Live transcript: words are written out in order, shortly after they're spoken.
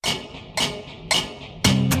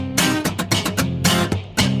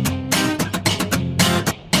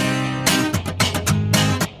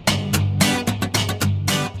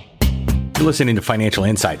You're listening to Financial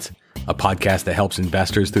Insights, a podcast that helps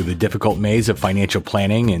investors through the difficult maze of financial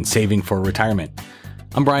planning and saving for retirement.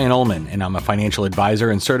 I'm Brian Ullman, and I'm a financial advisor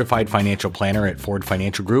and certified financial planner at Ford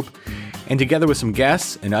Financial Group. And together with some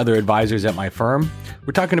guests and other advisors at my firm,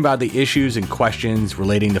 we're talking about the issues and questions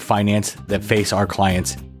relating to finance that face our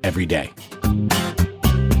clients every day.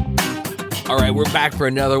 All right, we're back for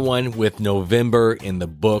another one with November in the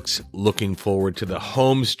books. Looking forward to the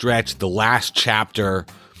home stretch, the last chapter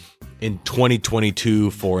in 2022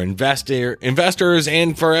 for investors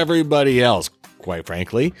and for everybody else, quite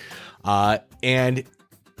frankly. And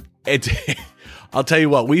it's I'll tell you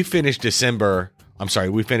what, we finished November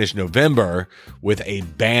with a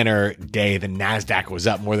banner day. The NASDAQ was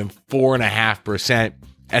up more than 4.5%,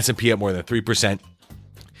 S&P up more than 3%.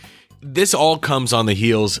 This all comes on the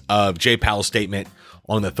heels of Jay Powell's statement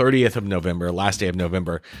on the 30th of November, last day of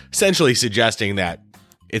November, essentially suggesting that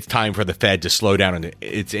it's time for the Fed to slow down on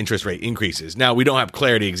its interest rate increases. Now, we don't have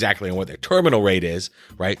clarity exactly on what their terminal rate is,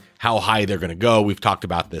 right? How high they're going to go. We've talked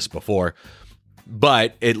about this before.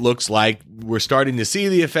 But it looks like we're starting to see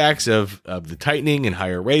the effects of the tightening and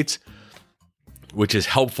higher rates, which is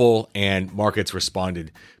helpful, and markets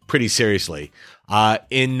responded pretty seriously.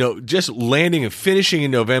 Just landing and finishing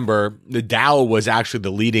in November, the Dow was actually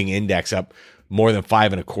the leading index, up more than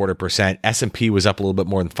 5.25%. S&P was up a little bit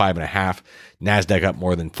more than 5.5%. NASDAQ up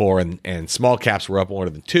more than 4%, and small caps were up more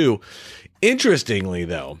than 2%. Interestingly,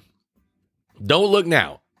 though, don't look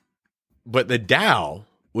now, but the Dow,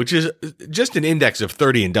 which is just an index of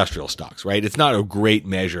 30 industrial stocks, right? It's not a great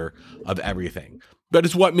measure of everything, but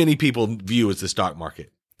it's what many people view as the stock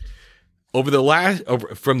market. From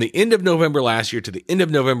the end of November last year to the end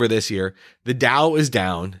of November this year, the Dow is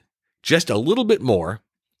down just a little bit more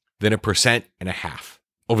than 1.5%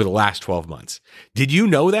 over the last 12 months. Did you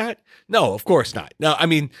know that? No, of course not. No, I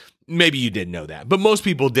mean, maybe you didn't know that, but most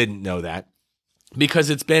people didn't know that because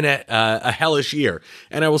it's been a hellish year.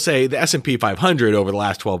 And I will say the S&P 500 over the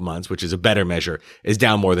last 12 months, which is a better measure, is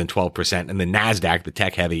down more than 12%. And the NASDAQ, the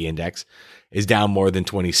tech-heavy index, is down more than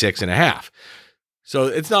 26.5%. So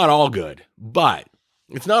it's not all good, but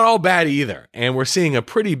it's not all bad either. And we're seeing a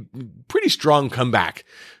pretty strong comeback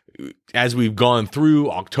as we've gone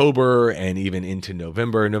through October and even into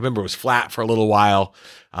November. November was flat for a little while,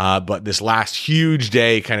 but this last huge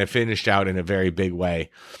day kind of finished out in a very big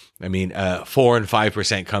way. I mean, 4% and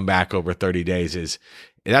 5% comeback over 30 days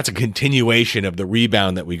that's a continuation of the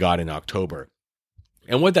rebound that we got in October.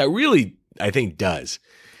 And what that really, I think, does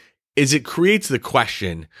is it creates the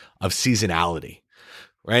question of seasonality.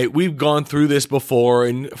 Right? We've gone through this before,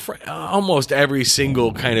 and almost every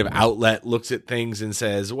single kind of outlet looks at things and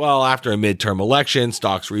says, well, after a midterm election,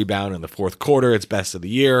 stocks rebound in the fourth quarter. It's best of the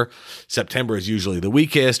year. September is usually the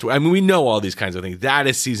weakest. I mean, we know all these kinds of things. That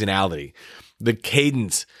is seasonality. The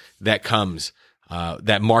cadence that comes,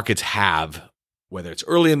 that markets have, whether it's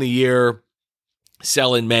early in the year,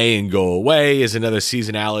 sell in May and go away, is another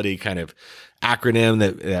seasonality kind of acronym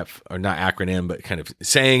that or not acronym, but kind of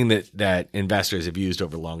saying that investors have used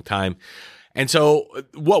over a long time. And so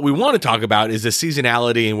what we want to talk about is the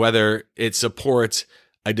seasonality and whether it supports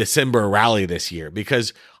a December rally this year,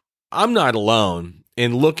 because I'm not alone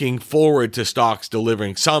in looking forward to stocks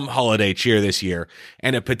delivering some holiday cheer this year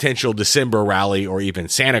and a potential December rally or even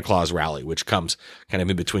Santa Claus rally, which comes kind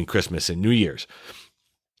of in between Christmas and New Year's.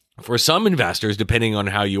 For some investors, depending on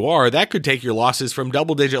how you are, that could take your losses from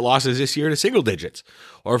double-digit losses this year to single digits,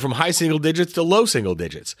 or from high single digits to low single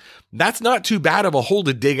digits. That's not too bad of a hole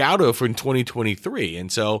to dig out of in 2023.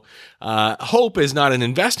 And so hope is not an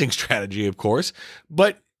investing strategy, of course,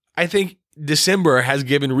 but I think December has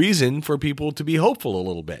given reason for people to be hopeful a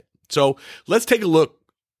little bit. So let's take a look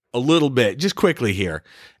a little bit, just quickly here,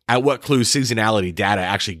 at what clues seasonality data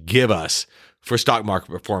actually give us for stock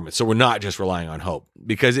market performance. So we're not just relying on hope,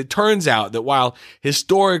 because it turns out that while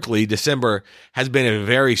historically December has been a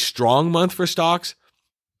very strong month for stocks,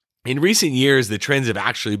 in recent years, the trends have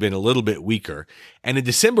actually been a little bit weaker. And a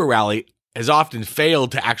December rally has often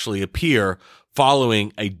failed to actually appear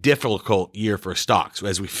following a difficult year for stocks. So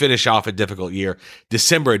as we finish off a difficult year,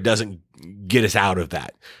 December doesn't get us out of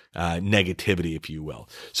that negativity, if you will.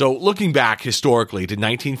 So looking back historically to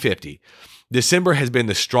 1950, December has been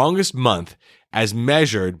the strongest month as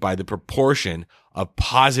measured by the proportion of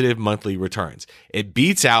positive monthly returns. It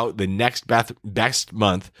beats out the next best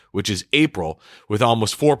month, which is April, with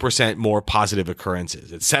almost 4% more positive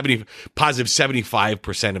occurrences. It's positive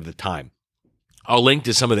 75% of the time. I'll link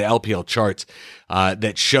to some of the LPL charts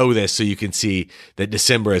that show this so you can see that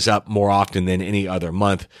December is up more often than any other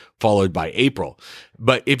month, followed by April.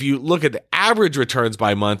 But if you look at the average returns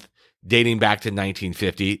by month, dating back to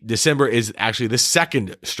 1950. December is actually the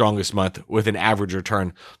second strongest month with an average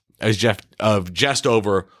return of just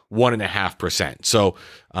over 1.5%. So,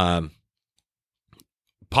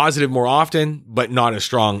 positive more often, but not as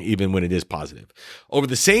strong even when it is positive. Over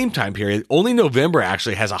the same time period, only November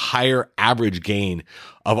actually has a higher average gain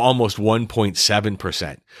of almost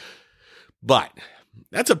 1.7%. But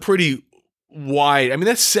that's a pretty wide,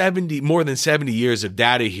 that's more than 70 years of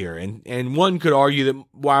data here. And one could argue that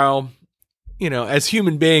while, as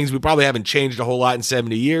human beings, we probably haven't changed a whole lot in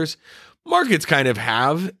 70 years, markets kind of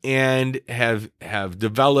have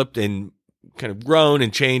developed and kind of grown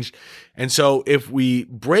and changed. And so if we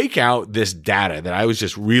break out this data that I was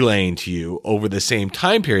just relaying to you over the same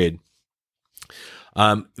time period,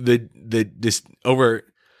 if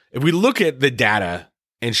we look at the data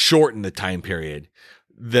and shorten the time period,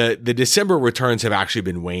 the December returns have actually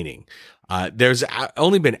been waning. There's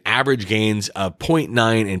only been average gains of 0.9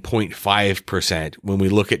 and 0.5% when we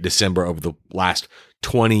look at December over the last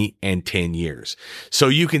 20 and 10 years. So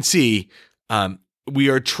you can see, we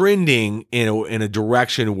are trending in a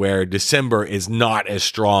direction where December is not as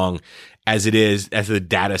strong as it is, as the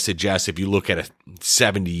data suggests, if you look at a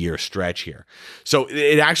 70-year stretch here. So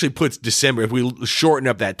it actually puts December, if we shorten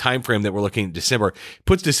up that time frame that we're looking at December,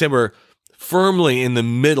 puts December firmly in the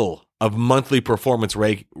middle of monthly performance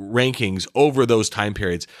rankings over those time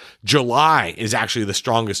periods. July is actually the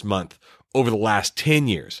strongest month over the last 10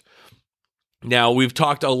 years. Now, we've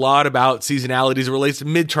talked a lot about seasonality as it relates to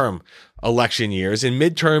midterm election years, and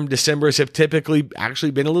midterm Decembers have typically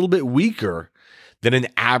actually been a little bit weaker than an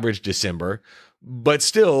average December, but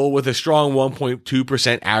still with a strong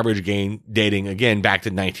 1.2% average gain dating, again, back to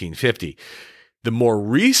 1950. The more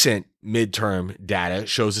recent midterm data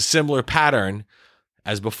shows a similar pattern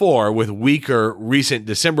as before, with weaker recent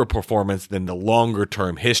December performance than the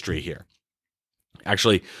longer-term history here.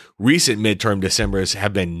 Actually, recent midterm Decembers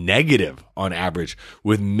have been negative on average,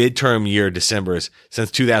 with midterm year Decembers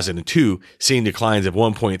since 2002 seeing declines of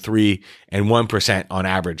 1.3 and 1% on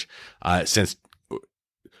average since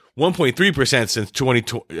 1.3% since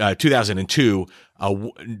 2002, a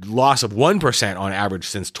loss of 1% on average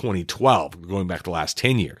since 2012, going back the last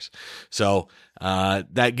 10 years. So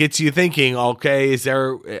that gets you thinking, okay,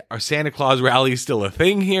 are Santa Claus rallies still a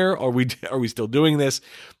thing here? Are we still doing this?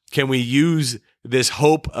 Can we use this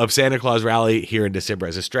hope of Santa Claus rally here in December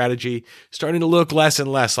as a strategy? Starting to look less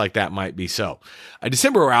and less like that might be so. A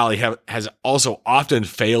December rally has also often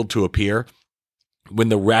failed to appear when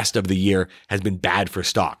the rest of the year has been bad for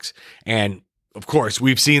stocks. And of course,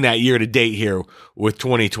 we've seen that year to date here with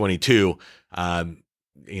 2022. I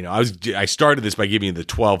started this by giving you the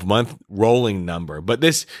 12-month rolling number,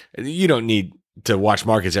 but you don't need to watch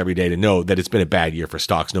markets every day to know that it's been a bad year for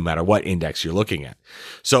stocks, no matter what index you're looking at.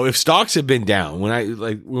 So if stocks have been down,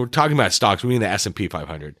 when we're talking about stocks, we mean the S&P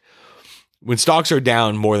 500. When stocks are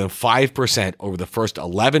down more than 5% over the first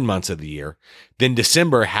 11 months of the year, then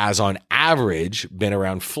December has on average been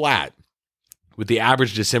around flat, with the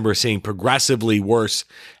average December seeing progressively worse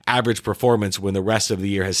average performance when the rest of the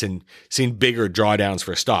year has seen bigger drawdowns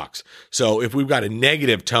for stocks. So if we've got a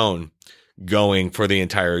negative tone going for the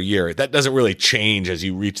entire year, that doesn't really change as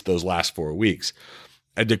you reach those last 4 weeks.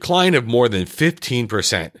 A decline of more than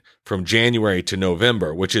 15% from January to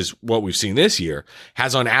November, which is what we've seen this year,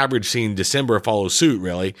 has on average seen December follow suit,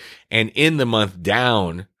 really, and in the month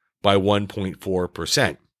down by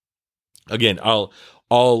 1.4%. Again,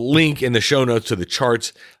 I'll link in the show notes to the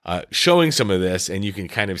charts showing some of this, and you can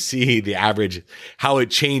kind of see the average, how it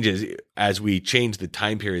changes as we change the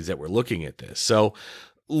time periods that we're looking at this. So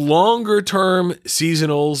longer term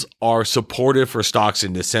seasonals are supportive for stocks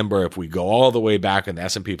in December if we go all the way back in the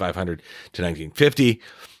S&P 500 to 1950.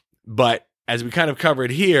 But as we kind of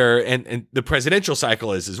covered here, and the presidential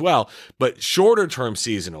cycle is as well, but shorter term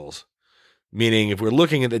seasonals, meaning if we're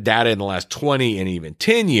looking at the data in the last 20 and even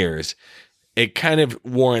 10 years, it kind of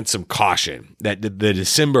warrants some caution that the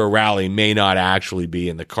December rally may not actually be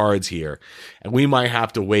in the cards here. And we might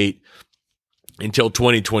have to wait until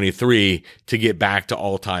 2023 to get back to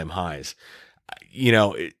all-time highs.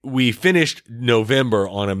 We finished November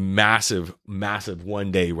on a massive, massive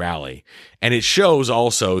one-day rally. And it shows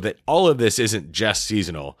also that all of this isn't just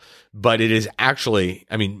seasonal, but it is actually,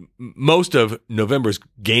 most of November's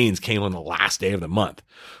gains came on the last day of the month,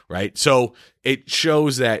 right? So it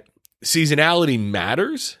shows that seasonality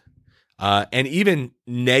matters, and even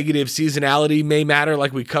negative seasonality may matter,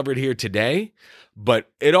 like we covered here today,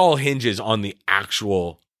 but it all hinges on the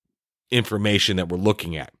actual information that we're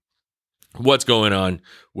looking at. what's going on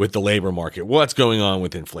with the labor market, what's going on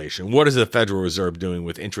with inflation, what is the Federal Reserve doing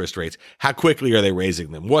with interest rates, how quickly are they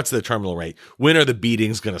raising them, what's the terminal rate, when are the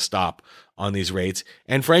beatings going to stop on these rates,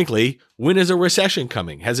 and frankly, when is a recession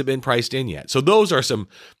coming? Has it been priced in yet? So those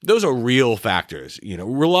are real factors.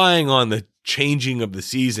 Relying on the changing of the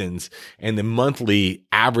seasons and the monthly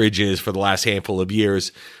averages for the last handful of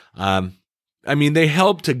years, they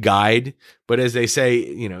help to guide, but as they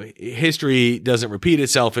say, history doesn't repeat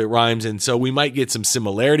itself, it rhymes. And so we might get some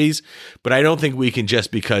similarities, but I don't think we can,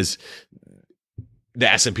 just because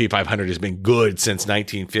the S&P 500 has been good since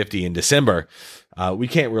 1950 in December, we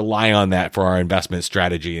can't rely on that for our investment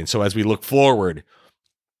strategy. And so as we look forward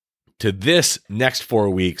to this next 4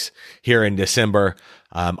 weeks here in December,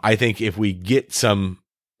 I think if we get some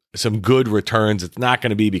good returns, it's not going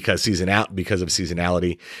to be because of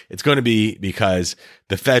seasonality. It's going to be because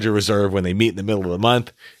the Federal Reserve, when they meet in the middle of the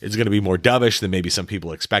month, is going to be more dovish than maybe some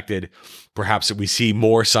people expected. Perhaps we see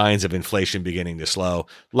more signs of inflation beginning to slow.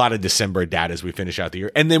 A lot of December data as we finish out the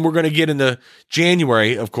year. And then we're going to get into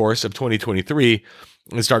January, of course, of 2023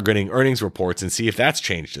 and start getting earnings reports and see if that's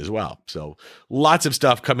changed as well. So lots of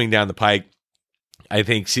stuff coming down the pike. I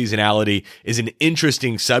think seasonality is an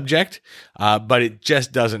interesting subject, but it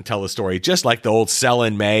just doesn't tell the story. Just like the old sell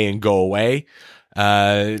in May and go away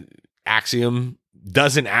axiom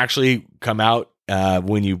doesn't actually come out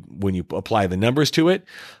when you apply the numbers to it.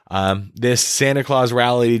 This Santa Claus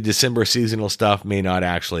rally, December seasonal stuff may not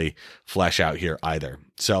actually flesh out here either.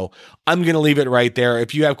 So I'm going to leave it right there.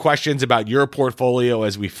 If you have questions about your portfolio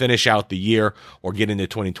as we finish out the year or get into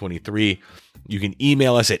 2023, you can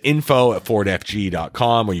email us at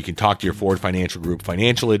info@fordfg.com, or you can talk to your Ford Financial Group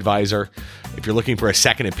financial advisor. If you're looking for a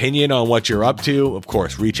second opinion on what you're up to, of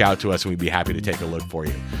course, reach out to us and we'd be happy to take a look for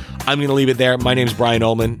you. I'm going to leave it there. My name is Brian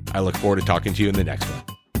Ullman. I look forward to talking to you in the next one.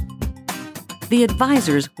 The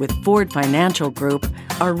advisors with Ford Financial Group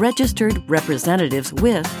are registered representatives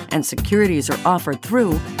with, and securities are offered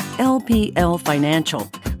through, LPL Financial,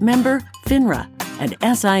 member FINRA, and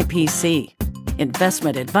SIPC.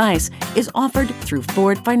 Investment advice is offered through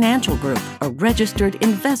Ford Financial Group, a registered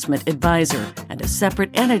investment advisor and a separate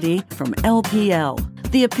entity from LPL.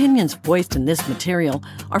 The opinions voiced in this material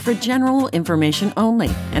are for general information only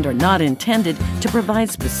and are not intended to provide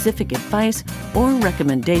specific advice or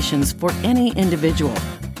recommendations for any individual.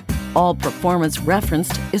 All performance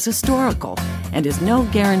referenced is historical and is no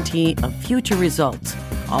guarantee of future results.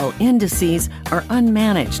 All indices are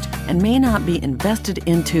unmanaged and may not be invested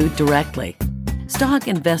into directly. Stock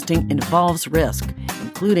investing involves risk,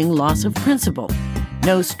 including loss of principal.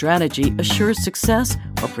 No strategy assures success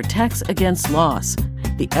or protects against loss.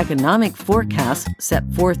 The economic forecasts set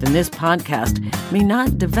forth in this podcast may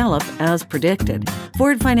not develop as predicted.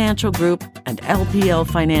 Ford Financial Group and LPL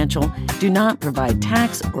Financial do not provide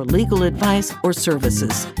tax or legal advice or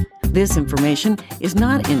services. This information is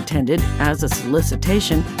not intended as a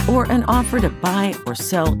solicitation or an offer to buy or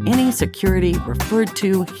sell any security referred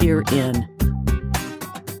to herein.